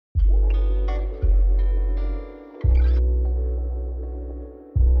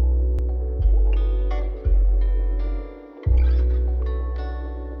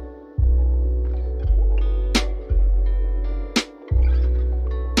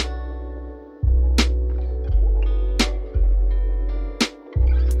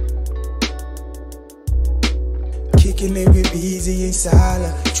Kicking it with Easy and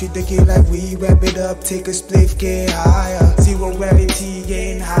Cyler. Treat the game like we wrap it up, take a spliff, get higher. Zero gravity,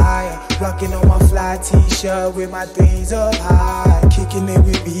 getting higher. Rocking on my fly t-shirt with my threes up high. Kicking it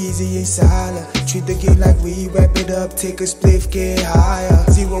with Easy and Cyler. Treat the game like we wrap it up, take a spliff, get higher.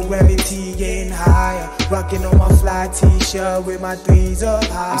 Zero gravity, getting higher. Rocking on my fly t-shirt with my threes up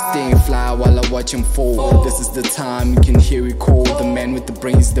high. I'm staying fly while I watch him fall. This is the time, you can hear it call. The man with the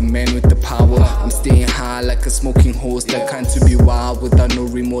brains, the man with the power. I'm staying high like a smoking horse. That kind to be wild without no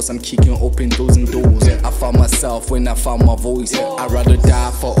remorse. I'm kicking open doors and doors. I found myself when I found my voice. I'd rather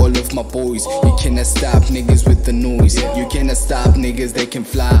die for all of my boys. You cannot stop niggas with the noise. You cannot stop niggas, they can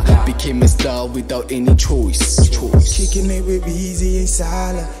fly. Became a star without any choice. Kicking it with Easy and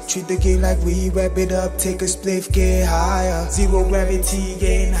Cyler. Treat the game like we wrap it up, take a spliff, get higher. Zero gravity,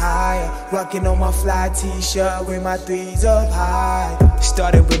 getting higher. Rocking on my fly t-shirt with my threes up high.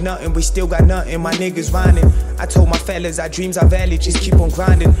 Started with nothing, we still got nothing, my niggas rhyming. I told my fellas our dreams are valid, just keep on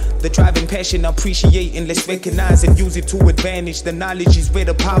grinding. The driving passion, appreciating, let's recognize and use it to advantage. The knowledge is where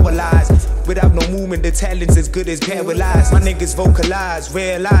the power lies. Without no movement, the talent's as good as paralyzed. My niggas vocalize,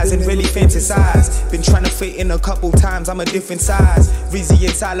 realize, and really fantasize. Been trying to fit in a couple times, I'm a different size. Re-Cyler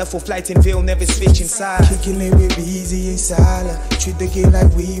and Cyler for flight and veil, never switching sides. Kicking it with Easy and Cyler. Treat the game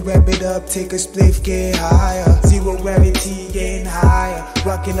like we wrap it up, take a spliff, get higher. Zero gravity, getting higher.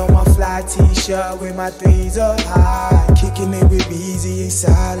 Rocking on my fly t-shirt with my threes up high. Kicking it with Easy and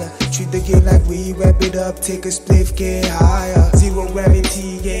Cyler. Treat the game like we wrap it up, take a spliff, get higher. Zero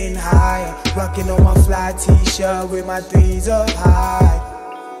gravity, getting higher. Rocking on my fly t-shirt with my threes up high.